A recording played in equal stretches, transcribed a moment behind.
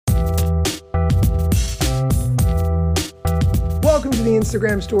to the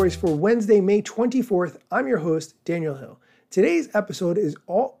Instagram stories for Wednesday, May 24th. I'm your host, Daniel Hill. Today's episode is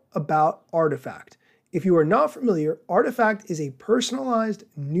all about Artifact. If you are not familiar, Artifact is a personalized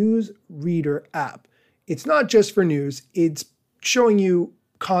news reader app. It's not just for news, it's showing you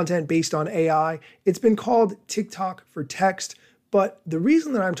content based on AI. It's been called TikTok for text, but the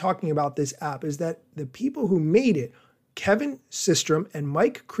reason that I'm talking about this app is that the people who made it, Kevin Systrom and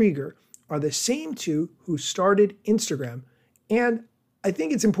Mike Krieger, are the same two who started Instagram. And I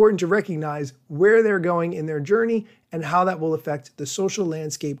think it's important to recognize where they're going in their journey and how that will affect the social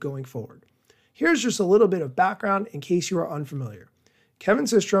landscape going forward. Here's just a little bit of background in case you are unfamiliar. Kevin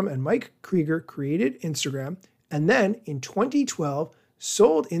Systrom and Mike Krieger created Instagram and then in 2012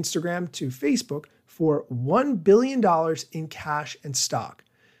 sold Instagram to Facebook for $1 billion in cash and stock.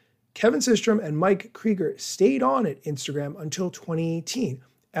 Kevin Systrom and Mike Krieger stayed on at Instagram until 2018,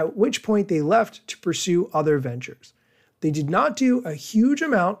 at which point they left to pursue other ventures. They did not do a huge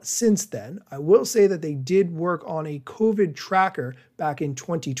amount since then. I will say that they did work on a COVID tracker back in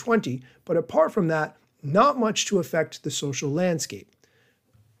 2020, but apart from that, not much to affect the social landscape.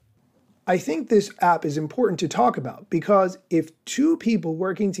 I think this app is important to talk about because if two people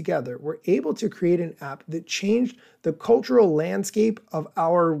working together were able to create an app that changed the cultural landscape of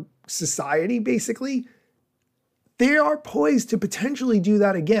our society, basically, they are poised to potentially do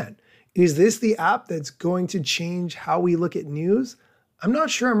that again. Is this the app that's going to change how we look at news? I'm not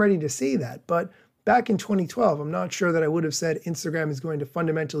sure I'm ready to say that, but back in 2012, I'm not sure that I would have said Instagram is going to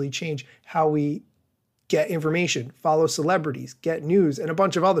fundamentally change how we get information, follow celebrities, get news, and a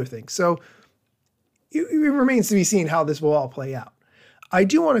bunch of other things. So it remains to be seen how this will all play out. I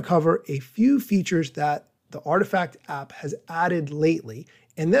do want to cover a few features that the Artifact app has added lately,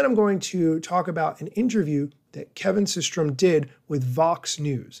 and then I'm going to talk about an interview that Kevin Systrom did with Vox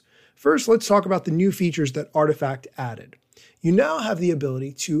News. First, let's talk about the new features that Artifact added. You now have the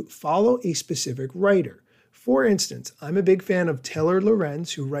ability to follow a specific writer. For instance, I'm a big fan of Taylor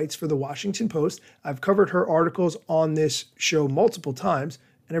Lorenz, who writes for the Washington Post. I've covered her articles on this show multiple times,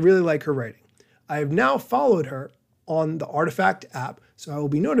 and I really like her writing. I have now followed her on the Artifact app, so I will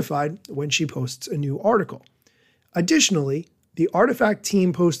be notified when she posts a new article. Additionally, the Artifact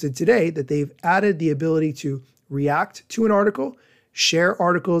team posted today that they've added the ability to react to an article, share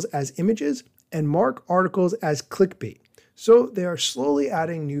articles as images, and mark articles as clickbait. So they are slowly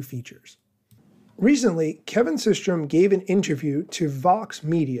adding new features. Recently, Kevin Systrom gave an interview to Vox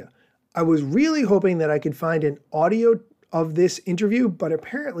Media. I was really hoping that I could find an audio of this interview, but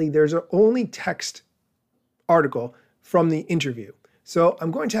apparently there's an only text article from the interview. So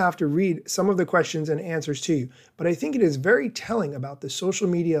I'm going to have to read some of the questions and answers to you, but I think it is very telling about the social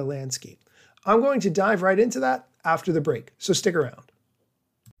media landscape. I'm going to dive right into that after the break, so stick around.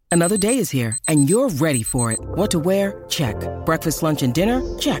 Another day is here, and you're ready for it. What to wear? Check. Breakfast, lunch, and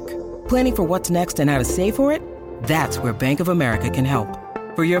dinner? Check. Planning for what's next and how to save for it? That's where Bank of America can help.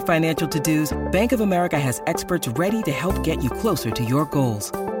 For your financial to-dos, Bank of America has experts ready to help get you closer to your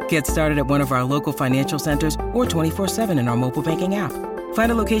goals. Get started at one of our local financial centers or 24/7 in our mobile banking app.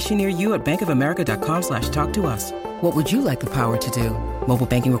 Find a location near you at bankofamerica.com/talktous. What would you like the power to do? Mobile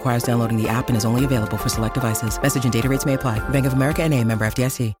banking requires downloading the app and is only available for select devices. Message and data rates may apply. Bank of America N.A., member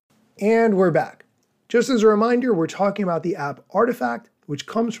FDIC. And we're back. Just as a reminder, we're talking about the app Artifact, which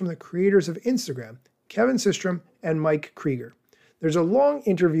comes from the creators of Instagram, Kevin Systrom and Mike Krieger. There's a long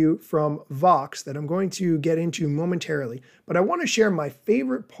interview from Vox that I'm going to get into momentarily, but I want to share my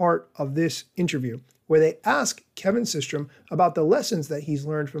favorite part of this interview, where they ask Kevin Systrom about the lessons that he's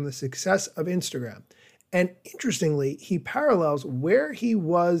learned from the success of Instagram. And interestingly, he parallels where he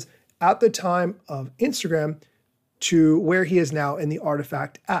was at the time of Instagram to where he is now in the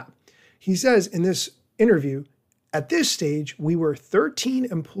Artifact app. He says in this interview, at this stage, we were 13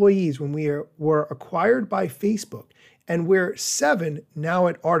 employees when we were acquired by Facebook, and we're 7 now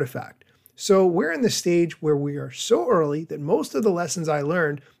at Artifact. So we're in the stage where we are so early that most of the lessons I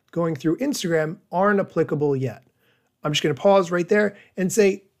learned going through Instagram aren't applicable yet. I'm just going to pause right there and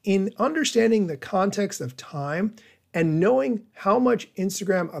say, in understanding the context of time and knowing how much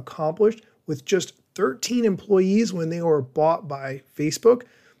Instagram accomplished with just 13 employees when they were bought by Facebook,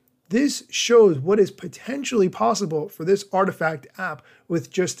 this shows what is potentially possible for this Artifact app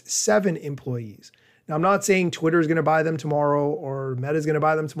with just 7 employees. Now, I'm not saying Twitter is going to buy them tomorrow or Meta is going to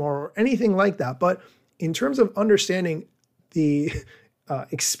buy them tomorrow or anything like that, but in terms of understanding the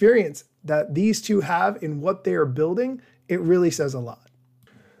experience that these two have in what they are building, it really says a lot.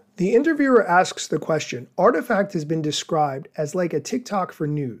 The interviewer asks the question, Artifact has been described as like a TikTok for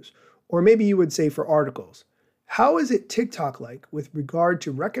news, or maybe you would say for articles. How is it TikTok-like with regard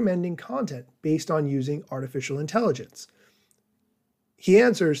to recommending content based on using artificial intelligence? He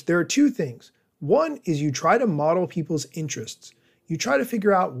answers, there are two things. One is you try to model people's interests. You try to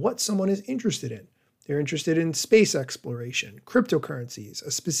figure out what someone is interested in. They're interested in space exploration, cryptocurrencies,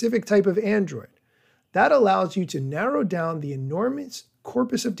 a specific type of Android. That allows you to narrow down the enormous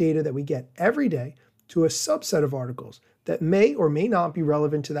corpus of data that we get every day to a subset of articles that may or may not be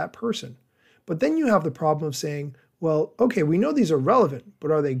relevant to that person. But then you have the problem of saying, well, okay, we know these are relevant, but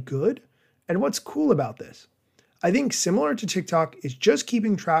are they good? And what's cool about this? I think similar to TikTok is just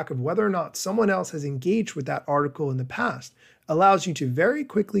keeping track of whether or not someone else has engaged with that article in the past allows you to very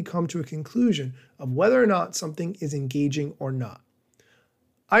quickly come to a conclusion of whether or not something is engaging or not.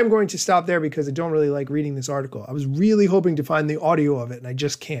 I'm going to stop there because I don't really like reading this article. I was really hoping to find the audio of it and I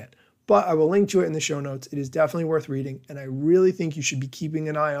just can't. But I will link to it in the show notes. It is definitely worth reading, and I really think you should be keeping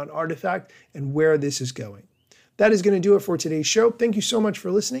an eye on Artifact and where this is going. That is going to do it for today's show. Thank you so much for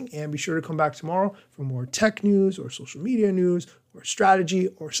listening, and be sure to come back tomorrow for more tech news or social media news or strategy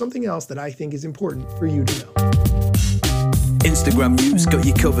or something else that I think is important for you to know. Instagram news got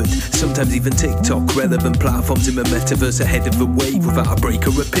you covered, sometimes even TikTok. Relevant platforms in the metaverse ahead of the wave without a break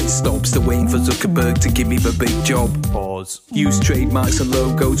or a pit stop. Still waiting for Zuckerberg to give me the big job. Pause. Use trademarks and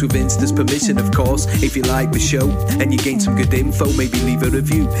logos with Insta's permission, of course. If you like the show and you gain some good info, maybe leave a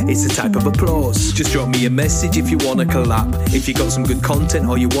review. It's a type of applause. Just drop me a message if you want to collab. If you got some good content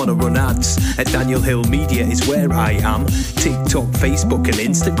or you want to run ads, at Daniel Hill Media is where I am. TikTok, Facebook and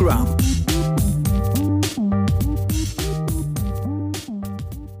Instagram.